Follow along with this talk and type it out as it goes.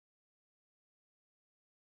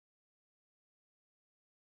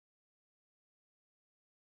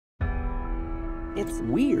It's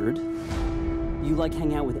weird. You like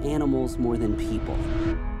hang out with animals more than people.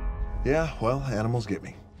 Yeah, well, animals get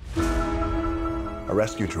me. I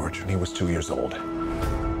rescued George when he was 2 years old.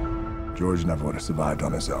 George never would have survived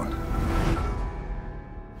on his own.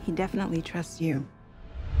 He definitely trusts you.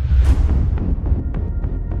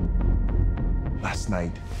 Last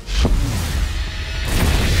night,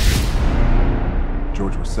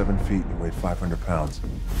 George was 7 feet and he weighed 500 pounds.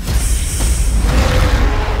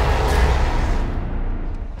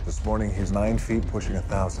 This morning, he's 9 feet, pushing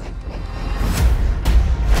 1,000.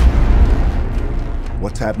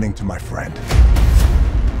 What's happening to my friend?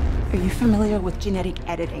 Are you familiar with genetic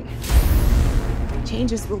editing?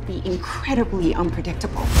 Changes will be incredibly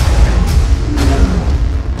unpredictable.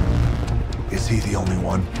 Is he the only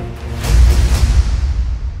one?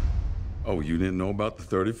 Oh, you didn't know about the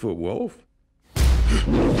 30-foot wolf?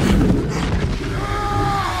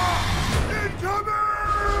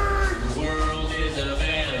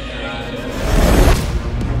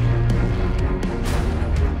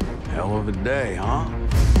 Hell of a day, huh?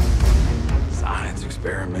 Science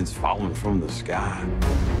experiments falling from the sky.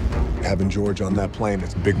 Having George on that plane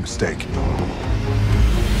is a big mistake.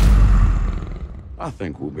 I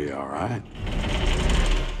think we'll be all right.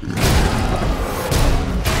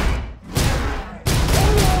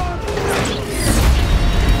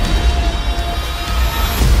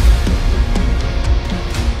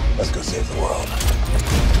 Let's go save the world.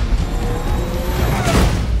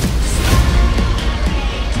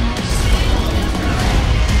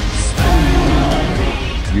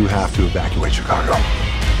 You have to evacuate Chicago.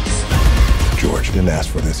 George didn't ask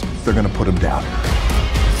for this. They're gonna put him down.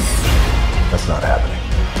 That's not happening.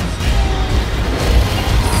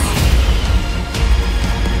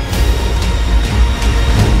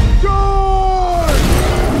 George!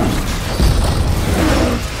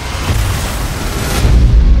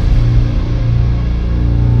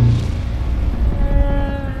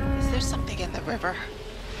 Is there something in the river?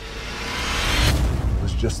 I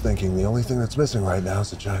was just thinking the only thing that's missing right now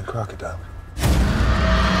is a giant crocodile.